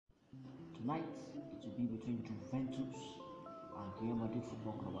Tonight, it will be between Juventus and Real Madrid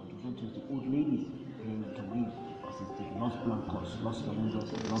Football Club. And Juventus, the old ladies, playing to win versus the Los Blancos, Los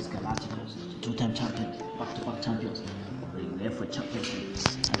Galuzos, and Los Galacticos, the two-time champions, back-to-back champions of the UEFA Champions League.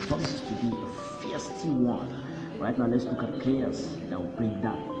 And it promises to be a feisty one. Right now, let's look at players that will bring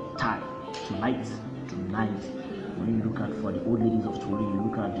that tie tonight. When you look at for the old ladies of Turin, you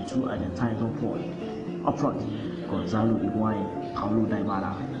look at the two Argentines on board. Up front, Gonzalo Higuain, Paulo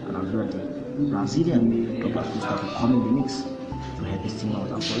Dybala, and as well the Brazilian Douglas Costa to come in the mix to help his team out.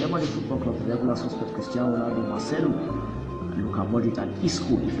 And for Real Madrid Football Club, the regular suspect Cristiano Ronaldo, Marcelo, Luka Modric, and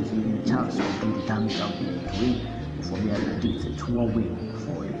Isco, if he's given a chance to do the damage out in Turin. For me, I think it's a 2-1 win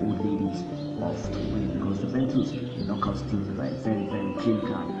for the old ladies of Turin because Juventus, the knockout stage, is a very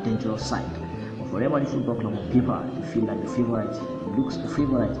clinical and dangerous side. But for Real Madrid Football Club on paper, they feel like the favorite. It looks the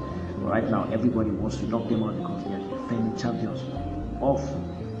favorite. But right now, everybody wants to knock them out because they are the defending champions of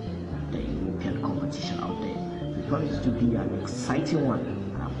the European competition out there. So it promises to be an exciting one,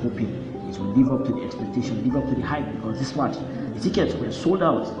 and I'm hoping it will live up to the expectation, live up to the hype, because this match, the tickets were sold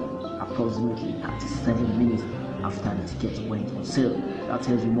out approximately 37 minutes after the tickets went on sale. That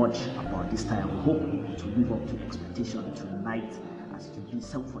tells you much about this time. We hope it will live up to the expectation tonight, as it will be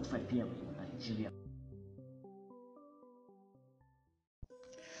 7:45 p.m. in Nigeria.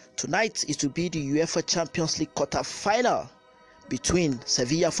 Tonight is to be the UEFA Champions League quarter-final between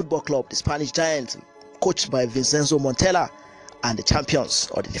Sevilla Football Club, the Spanish giants, coached by Vincenzo Montella, and the champions,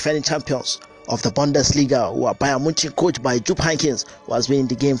 or the defending champions of the Bundesliga, who are Bayern Munich, coached by Jupp Heynckes, who has been in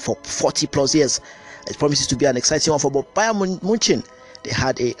the game for 40 plus years. It promises to be an exciting one for Bayern Munich. They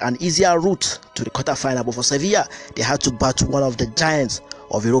had an easier route to the quarter-final, but for Sevilla, they had to battle one of the giants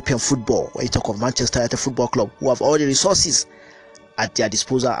of European football. When you talk of Manchester United Football Club, who have all the resources at their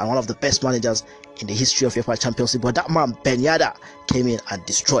disposal and one of the best managers in the history of UEFA Champions League. But that man, Ben Yedder, came in and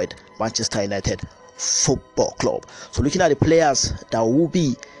destroyed Manchester United Football Club. So looking at the players that will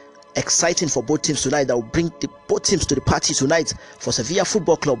be exciting for both teams tonight, that will bring both teams to the party tonight. For Sevilla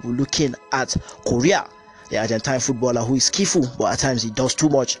Football Club, we're looking at Correa, the Argentine footballer who is skillful, but at times he does too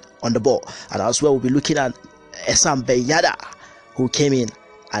much on the ball. And as well, we'll be looking at Essam Ben Yedder, who came in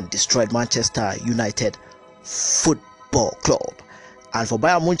and destroyed Manchester United Football Club. And for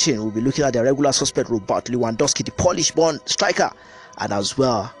Bayern Munich, we'll be looking at their regular suspect Robert Lewandowski, the Polish-born striker, and as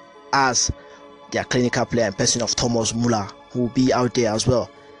well as their clinical player in person of Thomas Müller, who will be out there as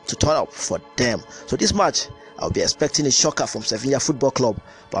well to turn up for them. So this match, I'll be expecting a shocker from Sevilla Football Club,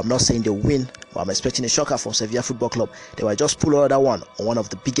 but I'm not saying they'll win, but I'm expecting a shocker from Sevilla Football Club. They will just pull another one on one of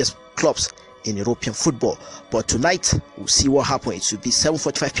the biggest clubs in European football. But tonight, we'll see what happens. It will be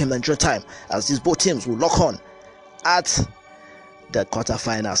 7:45 p.m. Nigerian time, as these both teams will lock on at the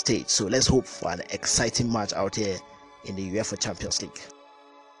quarter-final stage. So let's hope for an exciting match out here in the UEFA Champions League.